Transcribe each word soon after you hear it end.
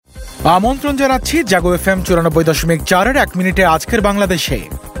আমন্ত্রণ জানাচ্ছি জাগো এফএম 94.4 1 মিনিটে আজকের বাংলাদেশে।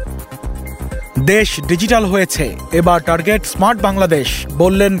 দেশ ডিজিটাল হয়েছে, এবার টার্গেট স্মার্ট বাংলাদেশ,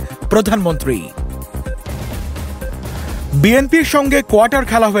 বললেন প্রধানমন্ত্রী। বিএনপির সঙ্গে কোয়ার্টার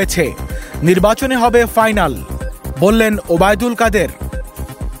খেলা হয়েছে, নির্বাচনে হবে ফাইনাল, বললেন ওবায়দুল কাদের।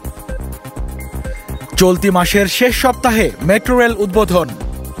 চলতি মাসের শেষ সপ্তাহে মেট্রো রেল উদ্বোধন।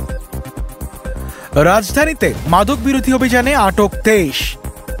 রাজধানীতে মাদক বিরোধী অভিযানে আটক 23।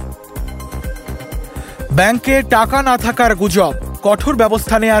 ব্যাংকে টাকা না থাকার গুজব, কঠোর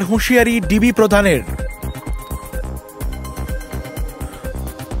ব্যবস্থা নেয়ার হুঁশিয়ারি ডিবি প্রধানের।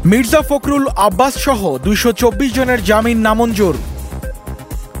 মির্জা ফখরুল আব্বাস সহ 224 জনের জামিন নামঞ্জুর।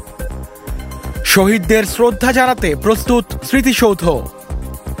 শহীদদের শ্রদ্ধা জানাতে প্রস্তুত স্মৃতিসৌধ।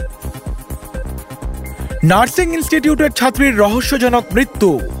 নার্সিং ইনস্টিটিউটের ছাত্রীর রহস্যজনক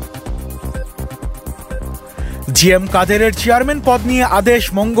মৃত্যু। জিএম কাদেরের চেয়ারম্যান পদ নিয়ে আদেশ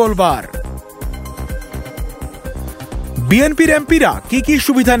মঙ্গলবার। বিএনপির এমপিরা কি কি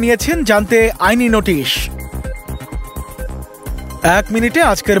সুবিধা নিয়েছেন জানতে আইনি নোটিশ। 1 মিনিটে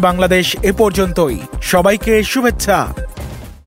আজকের বাংলাদেশ এ পর্যন্তই। সবাইকে শুভেচ্ছা।